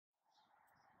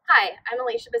Hi, I'm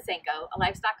Alicia Basenko, a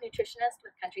livestock nutritionist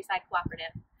with Countryside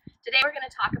Cooperative. Today we're going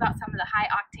to talk about some of the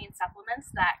high octane supplements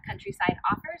that Countryside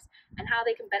offers and how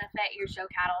they can benefit your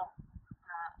show cattle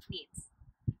needs.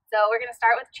 So we're going to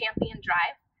start with Champion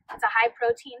Drive. It's a high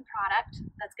protein product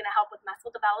that's going to help with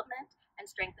muscle development and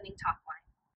strengthening top line.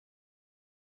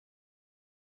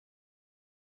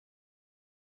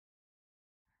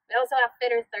 We also have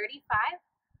Fitter 35,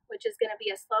 which is going to be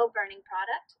a slow burning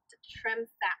product to trim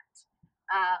fat.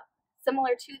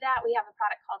 Similar to that, we have a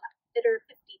product called Fitter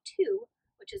 52,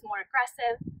 which is more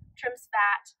aggressive, trims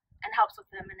fat, and helps with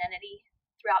femininity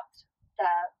throughout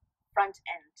the front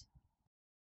end.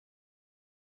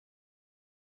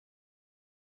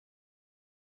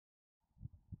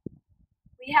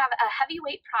 We have a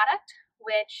heavyweight product,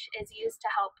 which is used to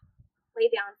help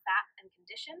lay down fat and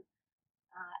condition.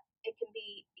 It can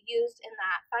be used in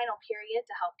that final period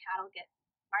to help cattle get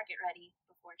market ready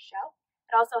before show.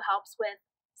 It also helps with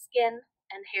skin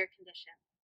and hair condition.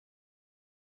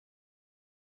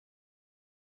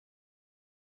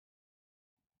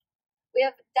 We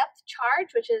have Depth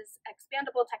Charge, which is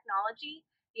expandable technology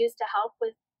used to help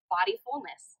with body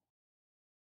fullness.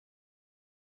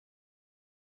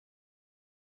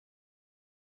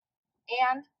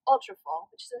 And Ultra Full,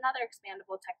 which is another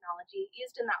expandable technology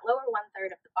used in that lower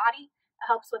 1/3 of the body that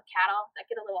helps with cattle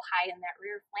that get a little high in that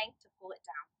rear flank to pull it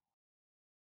down.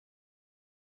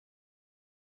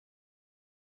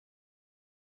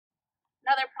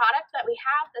 Another product that we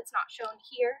have that's not shown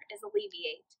here is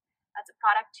Alleviate. That's a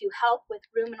product to help with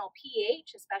ruminal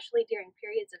pH, especially during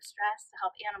periods of stress, to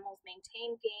help animals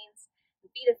maintain gains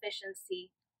and feed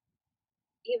efficiency,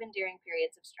 even during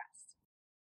periods of stress.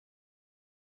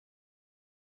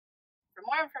 For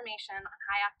more information on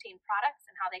high octane products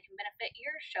and how they can benefit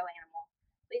your show animal,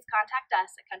 please contact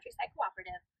us at Countryside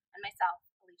Cooperative and myself,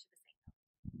 Alicia.